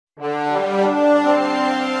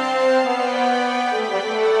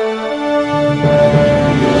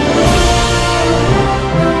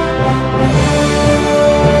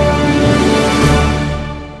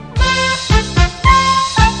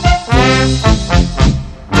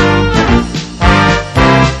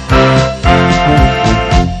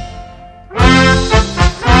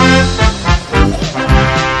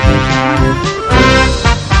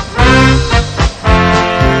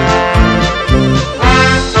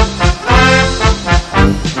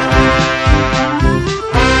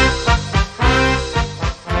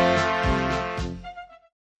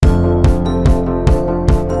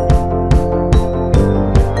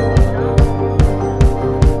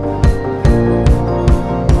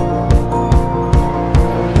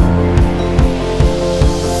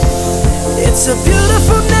It's a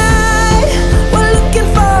beautiful night. We're looking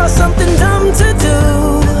for something dumb to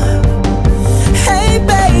do. Hey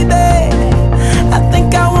baby, I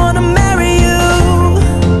think I wanna marry you.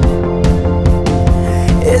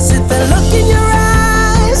 Is it the look in your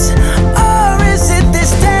eyes, or is it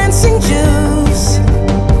this dancing juice?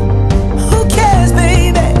 Who cares,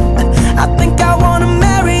 baby? I think I wanna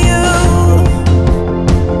marry you.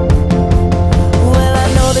 Well,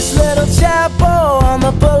 I know this little chapel on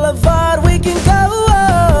the boulevard we can go.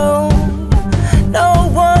 No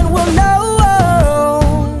one will know.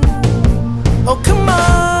 Oh, come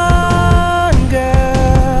on,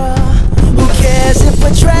 girl. Who cares if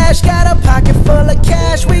we're trash? Got a pocket full of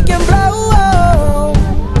cash we can blow.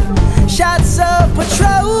 Shots of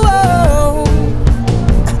Patrol,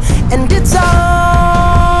 and it's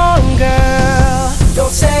on, girl.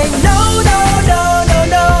 Don't say no, no, no, no,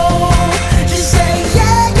 no. Just say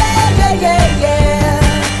yeah, yeah, yeah, yeah,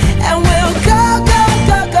 yeah. And we'll go, go,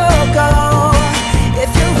 go, go, go.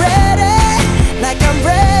 If you're ready, like I'm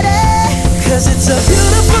ready. Cause it's a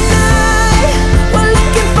beautiful night. We're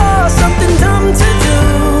looking for something dumb to do.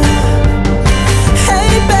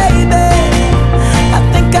 Hey baby, I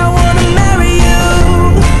think I wanna marry you.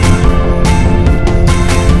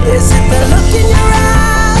 Is it the look in your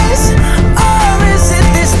eyes, or is it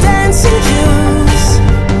this dancing juice?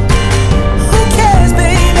 Who cares,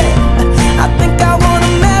 baby? I think I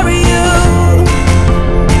wanna marry you.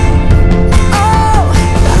 Oh,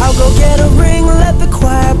 I'll go get a ring, let the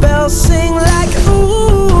choir bells sing like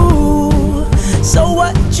ooh. So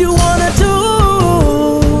what you wanna do?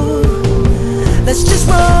 Let's just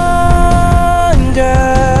run,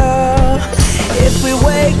 girl. If we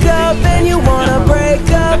wake up and you wanna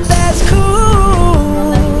break up, that's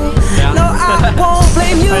cool. No, I won't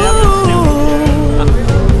blame you.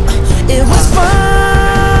 It was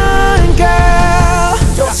fun, girl.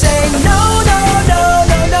 Don't say no, no, no,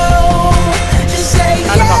 no, no. Just say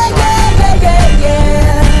yeah, yeah, yeah, yeah,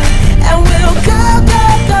 yeah. And we'll go, go,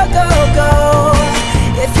 go, go, go.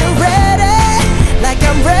 If you're ready, like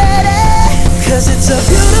I'm ready. Cause it's a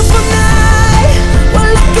beautiful night.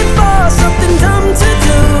 We're looking for something dumb to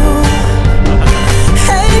do.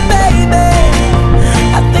 Hey baby,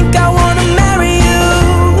 I think I wanna marry you.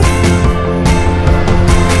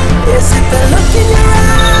 Is it the look in your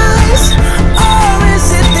eyes, or is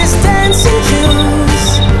it this dancing juice?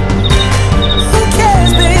 Who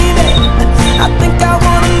cares, baby? I think I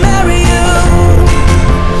wanna marry you.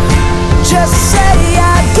 Just say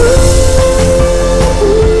I do.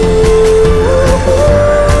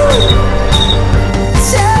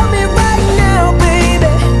 Tell me right now,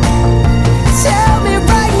 baby. Tell me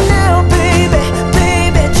right now, baby.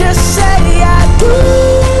 Baby, just say I do.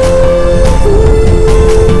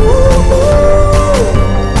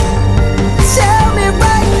 Tell me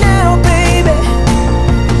right now, baby.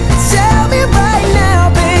 Tell me right now,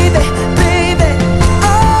 baby. Baby,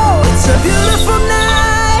 oh, it's a beautiful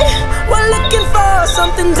night. We're looking for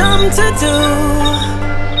something dumb to do.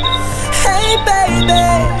 Hey baby,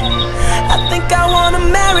 I think I wanna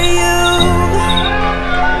marry you.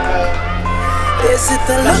 Is it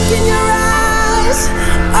the look in your eyes,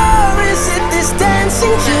 or is it this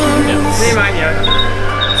dancing juice? Nee, maakt niet uit.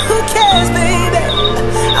 Who cares, baby?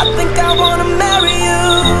 I think I wanna marry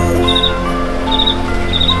you.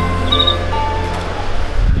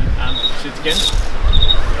 Zit ik in?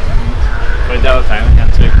 Voordat we verder gaan,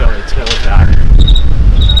 natuurlijk wel iets willen vragen.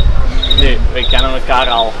 Nu, we kennen elkaar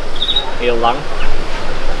al heel lang.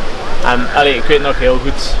 En ik weet nog heel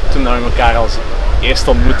goed toen we elkaar als eerst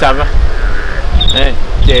ontmoet hebben.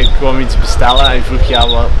 Ik kwam iets bestellen en je vroeg ja,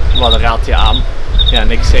 wat raad je aan? Ja,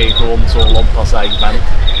 en ik zei gewoon zo lomp als dat ik ben.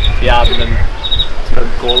 Ja, een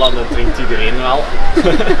cola, dat drinkt iedereen wel.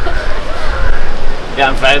 Ja,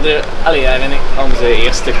 en verder herinner ik onze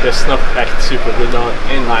eerste kus nog echt super goed.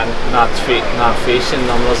 Na een feestje en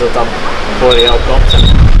dan was het dan voor heel kort. En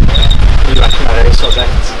die weg naar huis was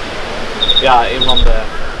echt ja, een van de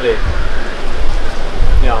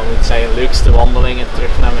ja, hoe moet ik zeggen, leukste wandelingen terug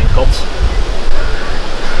naar mijn kot.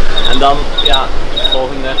 En dan, ja, het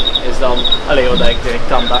volgende is dan, wat ik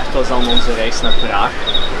direct aan dacht was dan onze reis naar Praag.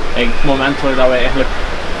 En het moment waar we eigenlijk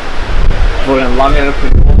voor een langere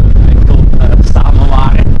periode enkel samen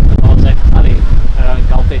waren, dat was echt, daar ga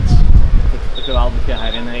ik altijd een geweldige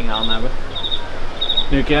herinnering aan hebben.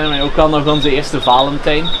 Nu, ik herinner mij ook al nog onze eerste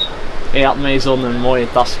Valentijn. Hij had mij zo'n mooie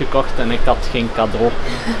tas gekocht en ik had geen cadeau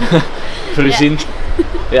voorzien.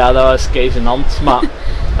 Ja, dat was kei gênant, maar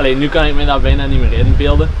nu kan ik me dat bijna niet meer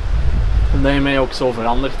inbeelden. Omdat je mij ook zo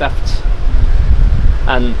veranderd hebt.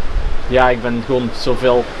 En ja, ik ben gewoon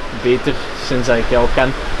zoveel beter sinds dat ik jou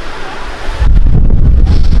ken.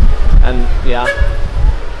 En ja,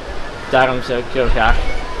 daarom zou ik jou graag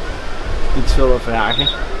iets willen vragen.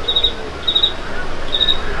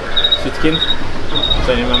 Zoetkin,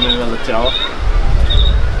 zou je met mij willen trouwen?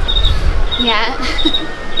 Ja.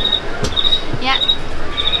 Ja.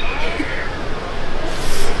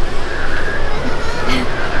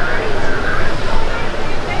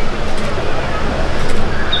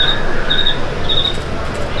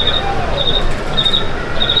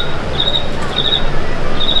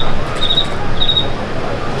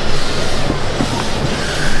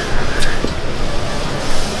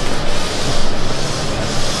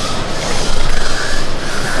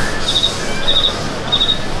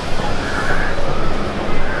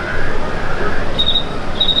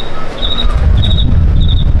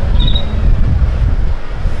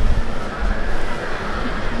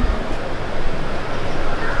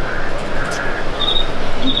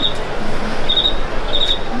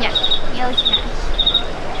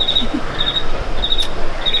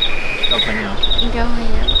 Ik hou van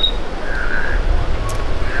jou.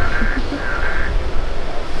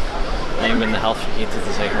 Nee, ik ben de helft vergeten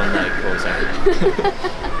te zeggen wat ik wou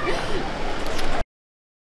zeggen.